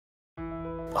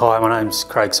Hi, my name's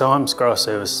Craig Symes, Grower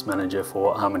Services Manager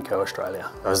for Almond Co Australia.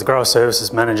 As the Grower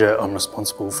Services Manager, I'm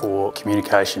responsible for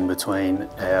communication between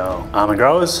our almond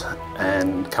growers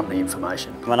and company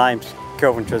information. My name's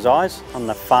Kelvin Trezise. I'm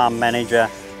the Farm Manager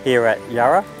here at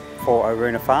Yarra for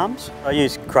Aruna Farms. I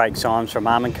use Craig Symes from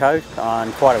Almond Co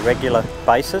on quite a regular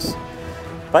basis,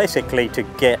 basically to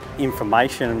get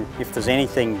information if there's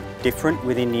anything different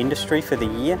within the industry for the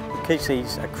year, because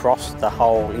he's across the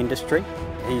whole industry.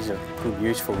 He's a good,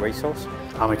 useful resource.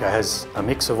 Almond Co has a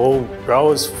mix of all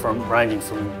growers ranging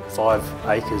from 5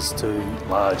 acres to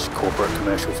large corporate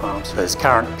commercial farms. There's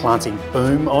current planting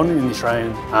boom on in the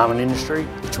Australian almond industry,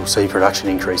 which will see production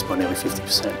increase by nearly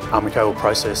 50%. Almond Co will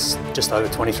process just over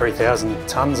 23,000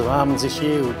 tonnes of almonds this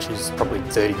year, which is probably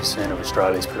 30% of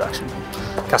Australia's production.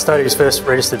 Custodia was first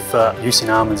registered for use in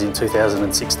almonds in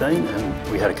 2016,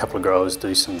 and we had a couple of growers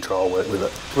do some trial work with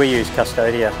it. We used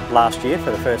Custodia last year for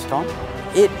the first time.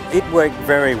 It worked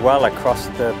very well across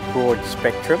the broad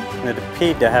spectrum, and it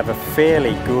appeared to have a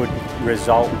fairly good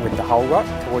result with the whole rot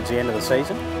towards the end of the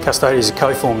season. Custodia is a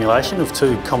co-formulation of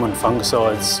 2 common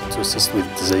fungicides to assist with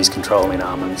disease control in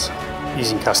almonds.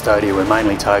 Using Custodia, we're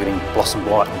mainly targeting blossom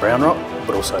blight and brown rot,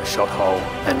 but also shot hole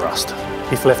and rust.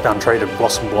 If left untreated,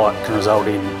 blossom blight can result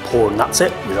in poor nut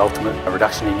set with ultimate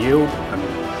reduction in yield, and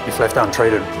if left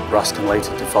untreated, rust can lead to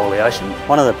defoliation.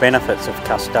 One of the benefits of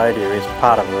Custodia is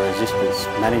part of a resistance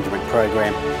management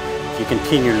program. If you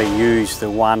continually use the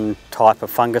one type of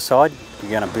fungicide,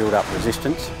 you're going to build up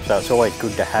resistance. So it's always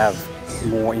good to have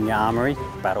more in your armoury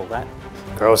to battle that.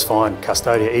 Growers find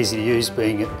Custodia easy to use,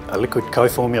 being a liquid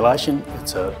co-formulation.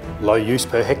 It's a low use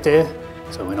per hectare,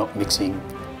 so we're not mixing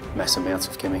mass amounts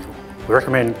of chemical. We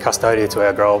recommend Custodia to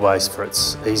our grower base for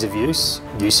its ease of use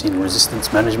in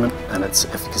resistance management, and its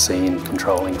efficacy in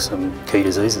controlling some key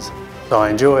diseases. So I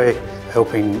enjoy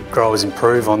helping growers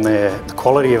improve on the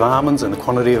quality of almonds and the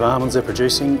quantity of almonds they're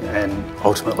producing, and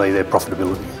ultimately their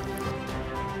profitability.